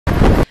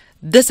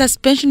The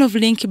suspension of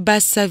Link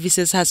bus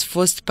services has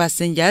forced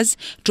passengers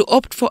to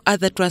opt for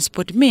other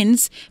transport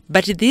means,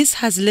 but this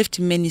has left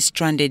many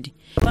stranded.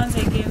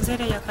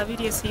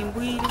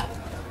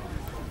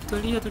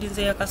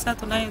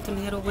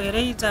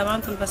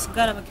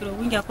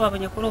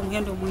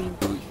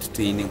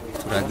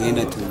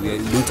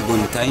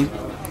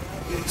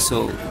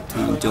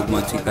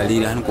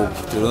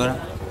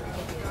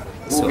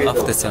 So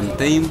after some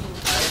time,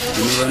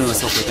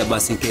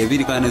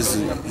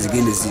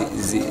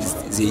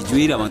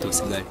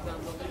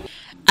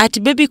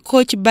 at baby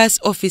coach bus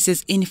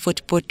offices in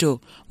Fort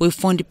Portal, we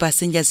found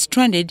passengers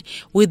stranded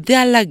with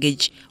their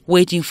luggage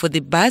waiting for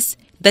the bus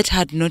that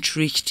had not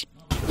reached.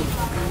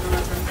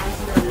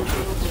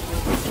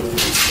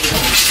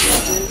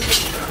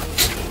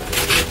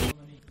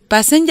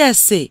 Passengers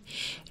say,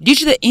 due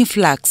to the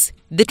influx,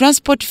 the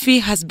transport fee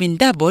has been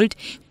doubled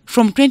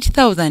from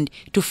 20,000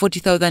 to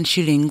 40,000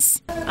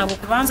 shillings.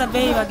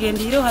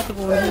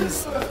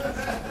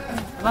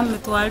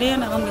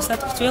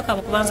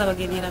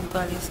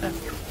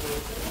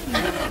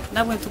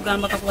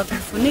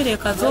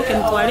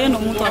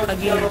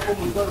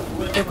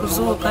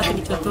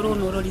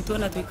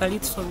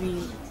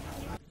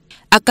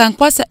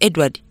 Akankwasa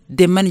Edward,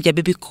 the manager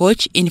baby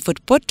coach in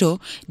Fort Portal,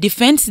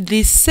 defends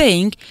this,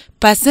 saying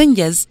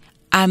passengers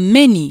are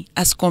many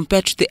as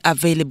compared to the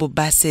available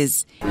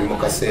buses.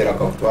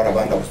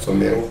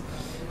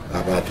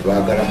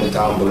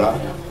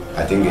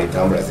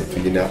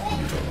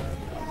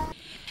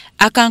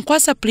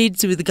 Akankwasa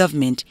pleads with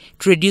government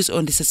to reduce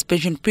on the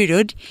suspension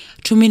period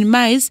to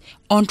minimize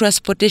on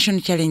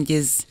transportation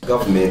challenges.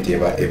 Government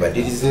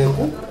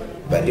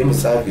but them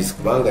service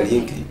kubanga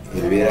Link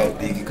ebera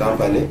big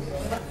company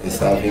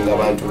serving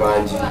abantu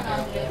banji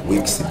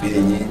weeks bili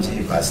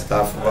nyingi ba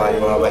staff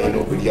bayo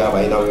abayino kulya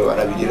abayina we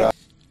barabirira.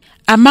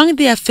 Among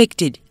the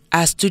affected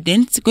are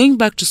students going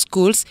back to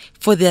schools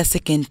for their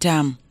second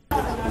term.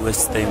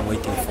 Waste time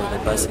waiting for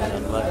the buses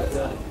and work.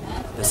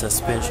 The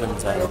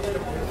suspensions are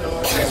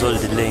all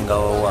delaying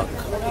our work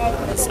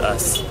as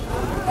us.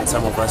 And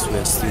some of us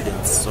were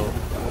students, so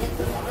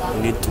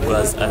we need to go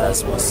as early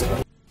as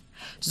possible.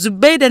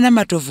 Zubeida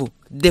Namatovu,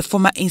 the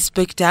former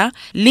inspector,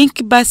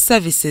 Link Bus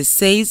Services,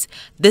 says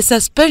the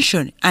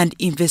suspension and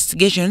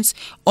investigations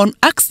on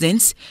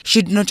accidents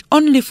should not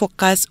only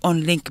focus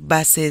on Link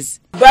buses.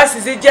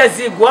 Buses zijja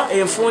zigwa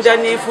enfunda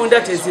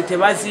n'enfunda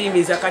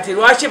tezitebaziyimiza kati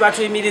lwaki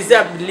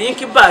batuyimiriza Link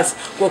bus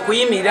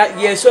okuyimira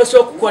yesoose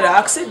okukola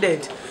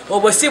accident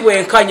obwo si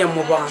bwenkanya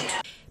mu bantu.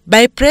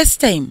 By press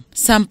time,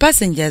 some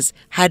passengers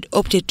had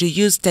opted to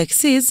use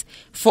taxis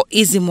for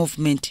easy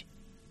movement.